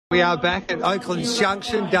We are back at Oaklands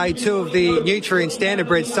Junction, day 2 of the Nutrien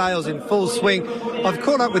Standardbred sales in full swing. I've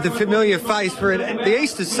caught up with a familiar face for the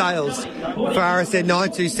Easter sales for RSN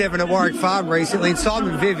 927 at Warwick Farm recently, and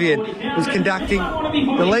Simon Vivian was conducting,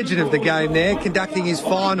 the legend of the game there, conducting his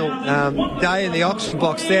final day in the auction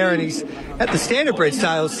box there, and he's at the Standardbred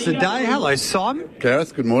sales today. Hello, Simon.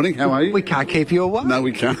 Gareth, good morning. How are you? We can't keep you away. No,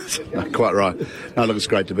 we can't. No, quite right. No, look, it's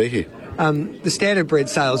great to be here. The Standardbred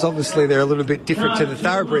sales, obviously they're a little bit different to the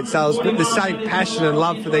Thoroughbred sales, but the same passion and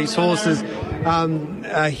love for these horses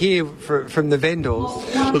are here from the vendors.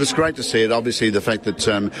 Look, it's great to see it. Obviously, the fact that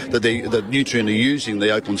that Nutrien are using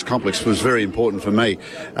the Oaklands complex was very important for me,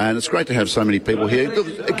 and it's great to have so many people here.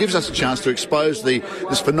 It gives us a chance to expose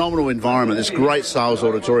this phenomenal environment, this great sales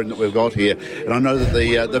auditorium that we've got here. And I know that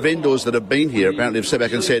the vendors that have been here apparently have sat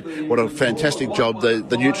back and said what a fantastic job the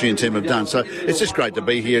Nutrien team have done. So it's just great to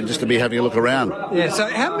be here and just to be having a look around. Yeah. So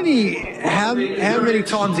how many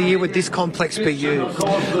times a year would this complex be used?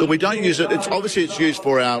 Look, we don't use it. It's used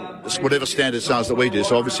for our whatever standard sales that we do.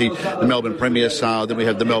 So obviously the Melbourne Premier sale, then we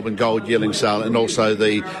have the Melbourne Gold Yearling sale, and also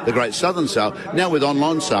the Great Southern sale. Now with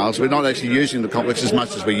online sales, we're not actually using the complex as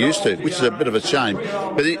much as we used to, which is a bit of a shame.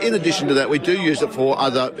 But in addition to that, we do use it for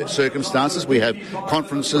other circumstances. We have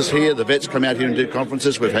conferences here. The vets come out here and do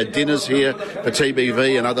conferences. We've had dinners here for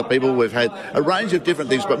TBV and other people. We've had a range of different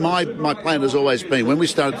things. But my plan has always been, when we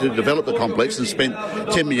started to develop the complex and spent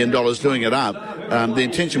 $10 million doing it up, the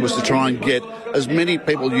intention was to try and get as many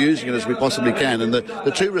people using it as we possibly can. And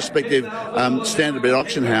the two respective Standardbred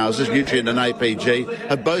auction houses, Nutrien and APG,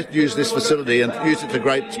 have both used this facility and used it to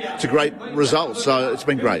great results. So it's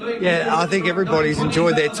been great. Yeah, I think everybody's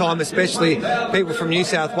enjoyed their time, especially people from New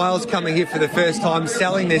South Wales coming here for the first time,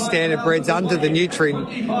 selling their Standardbreds under the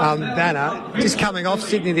Nutrien banner, just coming off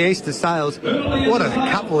Sydney, the Easter sales. What a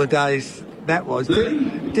couple of days that was.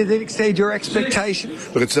 Did it exceed your expectations?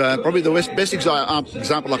 Look, it's probably the best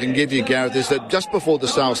example I can give you, Gareth, is that just before the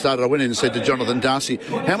sale started, I went in and said to Jonathan Darcy,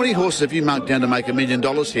 how many horses have you marked down to make $1 million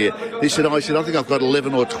here? He said, I think I've got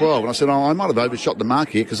 11 or 12. And I said, I might have overshot the mark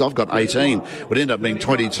here because I've got 18. It ended up being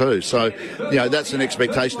 22. So, that's an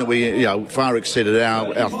expectation that we, far exceeded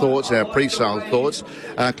our thoughts, our pre-sale thoughts.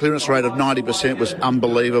 Clearance rate of 90% was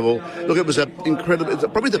unbelievable. Look, it was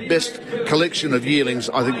probably the best collection of yearlings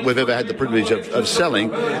I think we've ever had the privilege of selling.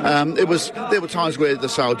 There were times where the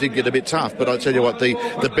sale did get a bit tough, but I tell you what,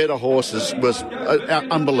 the better horses was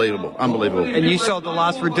unbelievable. And you sold the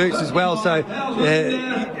last Reduce as well, so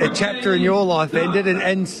a chapter in your life ended,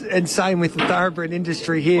 and same with the thoroughbred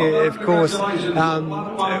industry here, of course,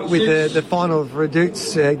 with the final of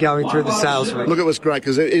Reduce going through the sales route. Look, it was great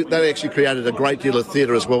because that actually created a great deal of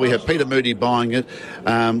theatre as well. We had Peter Moody buying it.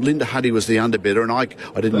 Linda Huddy was the underbidder, and I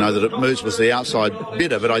didn't know that Moose was the outside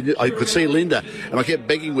bidder, but I could see Linda, and I kept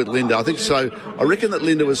begging with Linda. I think so. I reckon that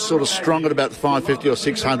Linda was sort of strong at about 550 or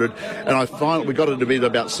 600, and we got it to be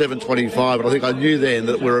about 725, and I think I knew then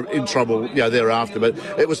that we were in trouble, thereafter. But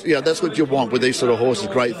it was, that's what you want with these sort of horses,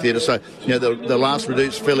 great theatre. So, the last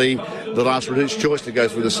Reduce filly, the last Reduce choice to go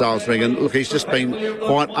through the sales ring, and look, he's just been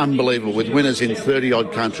quite unbelievable with winners in 30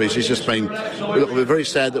 odd countries. He's just been. Look, we're very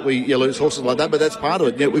sad that we lose horses like that, but that's part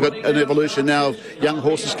of it. We've got an evolution now of young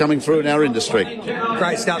horses coming through in our industry.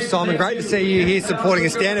 Great stuff, Simon. Great to see you here supporting a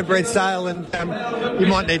Standardbred sale, and you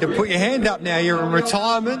might need to put your hand up now. You're in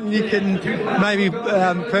retirement, and you can maybe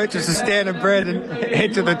purchase a Standardbred and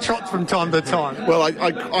head to the trot from time to time. Well,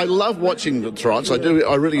 I love watching the trots. I do.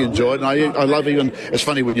 I really enjoy it. And I love even. It's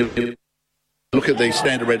funny when you look at these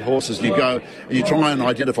Standardbred horses, and you go and you try and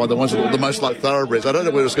identify the ones that look the most like thoroughbreds. I don't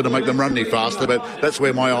know whether it's going to make them run any faster, but that's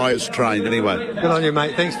where my eye is trained anyway. Good on you,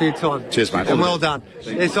 mate. Thanks for your time. Cheers, mate. And well done.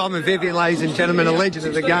 There's Simon Vivian, ladies and gentlemen, a legend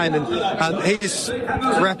of the game, and he just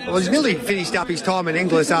was nearly finished up his time in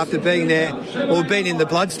Inglis after being there, or being in the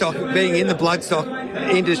bloodstock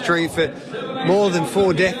industry for more than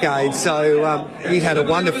 4 decades. So he's had a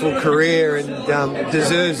wonderful career and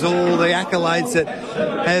deserves all the accolades that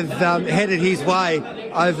have headed his way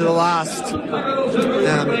over the last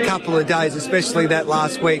couple of days, especially that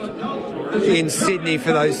last week in Sydney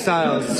for those sales.